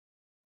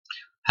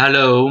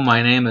Hello,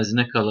 my name is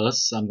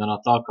Nicholas. I'm gonna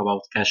talk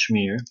about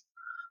Kashmir.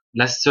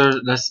 Let's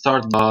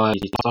start by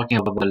talking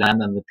about the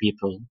land and the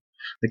people.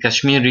 The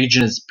Kashmir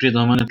region is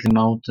predominantly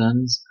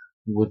mountains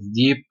with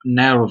deep,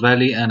 narrow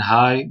valley and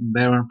high,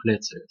 barren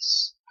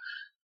plateaus.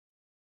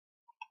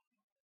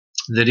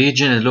 The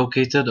region is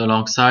located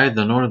alongside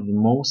the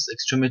northernmost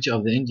extremity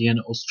of the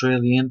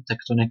Indian-Australian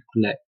tectonic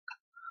plate.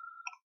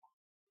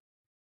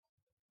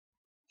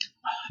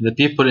 The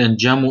people in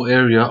Jammu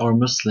area are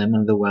Muslim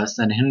in the west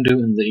and Hindu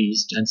in the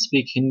east and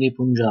speak Hindi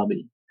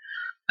Punjabi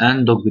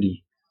and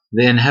Dogri.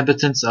 The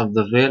inhabitants of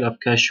the Vale of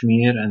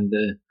Kashmir and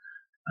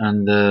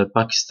the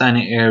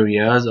Pakistani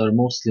areas are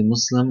mostly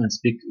Muslim and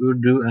speak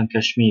Urdu and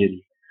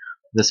Kashmiri.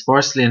 The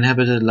sparsely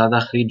inhabited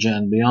Ladakh region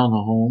and beyond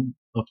are home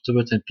of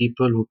Tibetan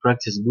people who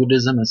practice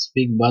Buddhism and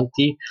speak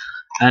Balti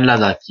and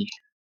Ladakhi.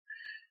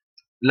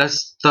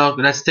 Let's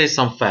take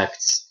some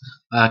facts.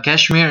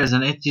 Kashmir is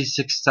an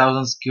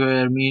 86,000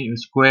 square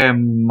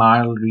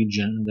mile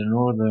region in the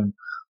northern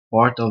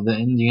part of the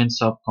Indian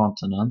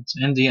subcontinent.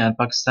 India and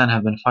Pakistan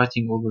have been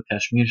fighting over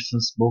Kashmir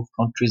since both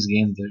countries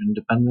gained their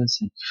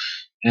independence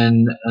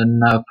in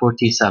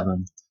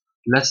 47.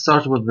 Let's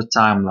start with the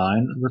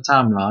timeline. In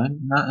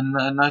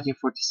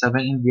 1947,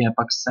 India and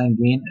Pakistan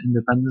gained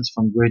independence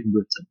from Great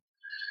Britain.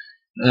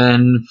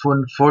 In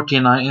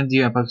 49,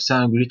 India and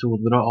Pakistan agreed to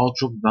withdraw all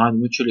troops behind the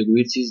mutually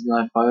agreed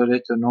ceasefire,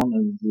 later known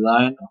as the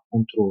Line of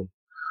Control.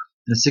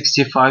 In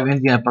 65,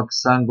 India and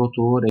Pakistan go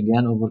to war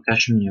again over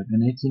Kashmir.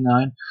 In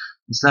 89,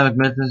 Islamic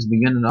militants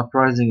begin an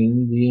uprising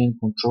in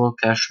Indian-controlled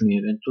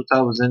Kashmir. In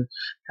 2000,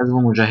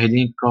 Hizbul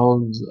Mujahideen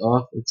calls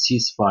off its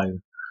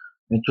ceasefire.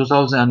 In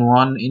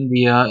 2001,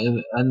 India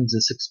ends a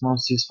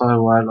six-month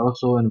ceasefire while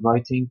also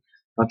inviting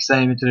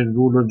Pakistani military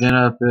ruler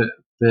General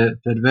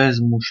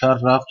Pervez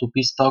Musharraf to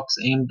peace talks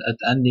aimed at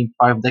ending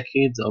 5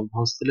 decades of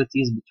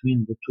hostilities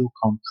between the two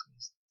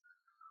countries.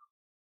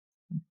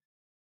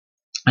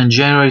 In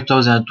January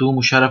 2002,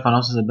 Musharraf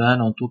announces a ban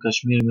on two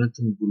Kashmiri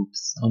militant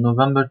groups. On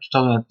November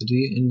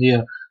 2003,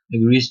 India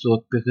agrees to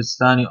a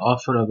Pakistani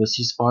offer of a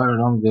ceasefire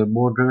along their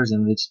borders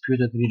in the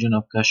disputed region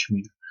of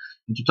Kashmir.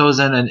 In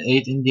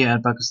 2008, India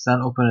and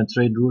Pakistan opened a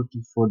trade route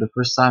for the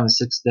first time in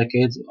 6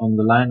 decades on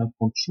the line of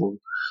control.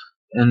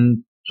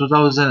 In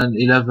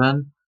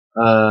 2011,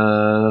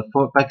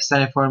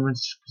 Pakistani Foreign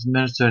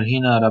Minister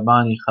Hina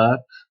Rabbani Khan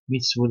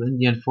meets with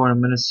Indian Foreign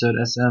Minister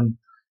S.M.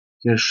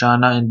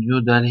 Kirshana in New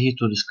Delhi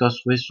to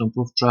discuss ways to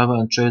improve travel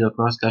and trade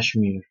across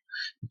Kashmir.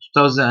 In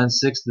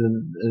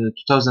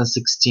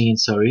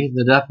 2016,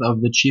 the death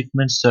of the Chief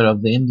Minister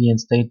of the Indian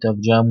state of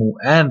Jammu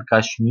and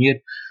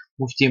Kashmir,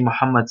 Mufti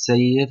Muhammad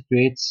Sayyid,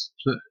 creates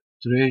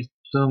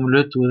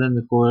tumult within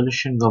the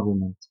coalition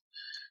government.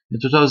 In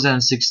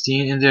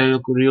 2016, India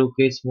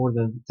relocates more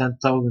than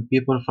 10,000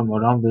 people from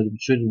around the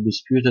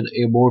disputed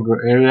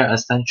border area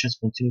as tensions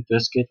continue to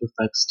escalate with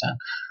Pakistan.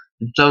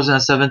 In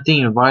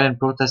 2017, violent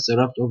protests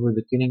erupt over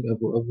the killing of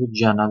Abu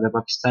Jannah, the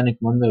Pakistani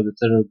commander of the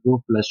terror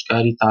group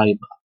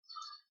Lashkar-e-Taiba.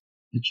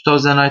 In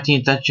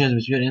 2019, tensions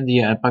between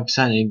India and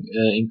Pakistan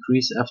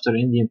increased after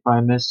Indian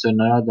Prime Minister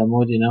Narendra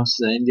Modi announced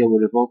that India will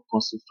revoke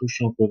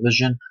constitutional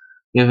provision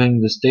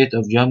giving the state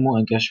of Jammu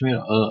and Kashmir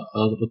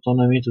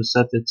autonomy to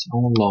set its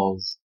own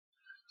laws.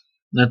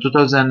 In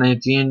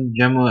 2019,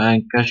 Jammu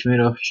and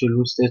Kashmir officially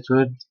lose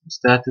statehood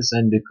status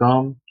and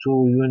become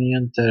two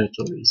union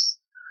territories.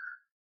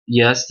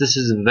 Yes, this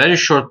is a very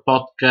short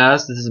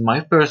podcast. This is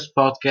my first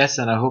podcast,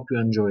 and I hope you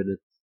enjoyed it.